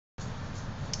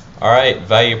Alright,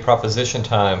 value proposition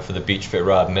time for the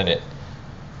Beachfitrob Minute.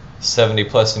 70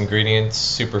 plus ingredients,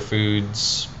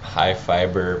 superfoods, high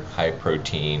fiber, high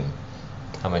protein.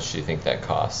 How much do you think that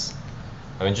costs?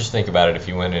 I mean, just think about it if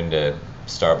you went into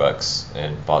Starbucks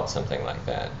and bought something like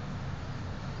that.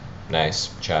 Nice,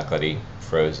 chocolatey,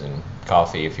 frozen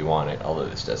coffee if you want it, although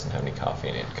this doesn't have any coffee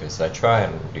in it because I try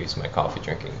and reduce my coffee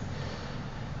drinking.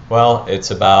 Well,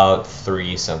 it's about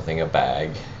 $3 something a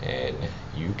bag, and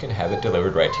you can have it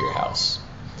delivered right to your house.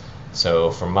 So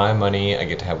for my money, I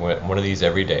get to have one of these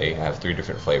every day. I have 3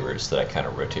 different flavors that I kind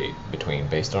of rotate between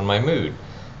based on my mood.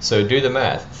 So do the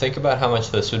math. Think about how much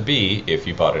this would be if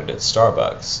you bought it at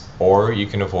Starbucks, or you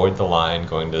can avoid the line,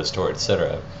 going to the store,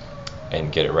 etc.,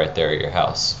 and get it right there at your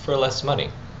house for less money.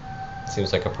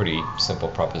 Seems like a pretty simple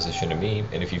proposition to me,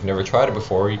 and if you've never tried it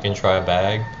before, you can try a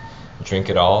bag, drink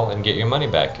it all, and get your money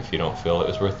back if you don't feel it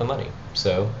was worth the money.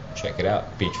 So check it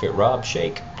out,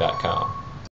 beachfitrobshake.com.